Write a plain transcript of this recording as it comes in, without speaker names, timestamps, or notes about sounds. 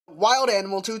Wild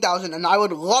Animal 2000, and I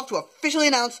would love to officially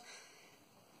announce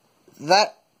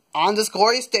that on this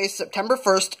glorious day, September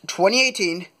 1st,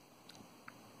 2018,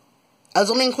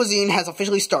 Ezldeancuisine has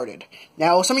officially started.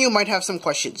 Now, some of you might have some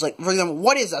questions, like, for example,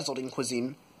 what is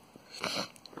Ezldeancuisine?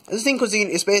 Ezldeancuisine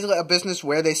is basically a business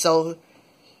where they sell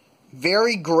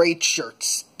very great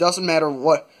shirts. Doesn't matter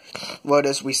what it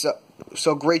is, we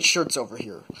sell great shirts over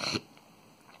here.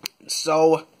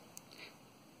 So,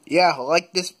 yeah,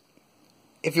 like this,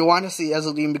 if you want to see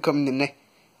Ezldeancuisine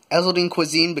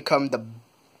become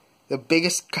the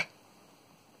biggest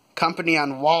company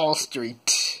on Wall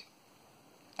Street,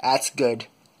 that's good.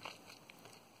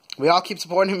 We all keep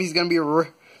supporting him. He's gonna be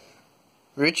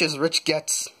rich as rich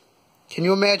gets. Can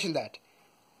you imagine that?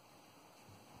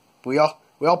 We all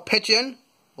pitch in.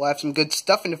 We'll have some good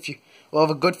stuff in the future. We'll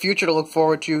have a good future to look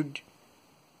forward to.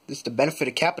 This is the benefit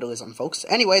of capitalism, folks.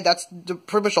 Anyway, that's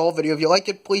pretty much the whole video. If you liked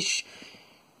it, please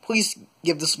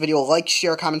give this video a like,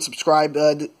 share, comment, subscribe.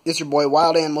 This is your boy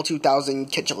Wild Animal 2000.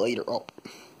 Catch you later. Oh,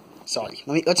 sorry.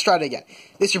 Let's try it again.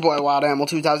 This is your boy Wild Animal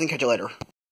 2000. Catch you later.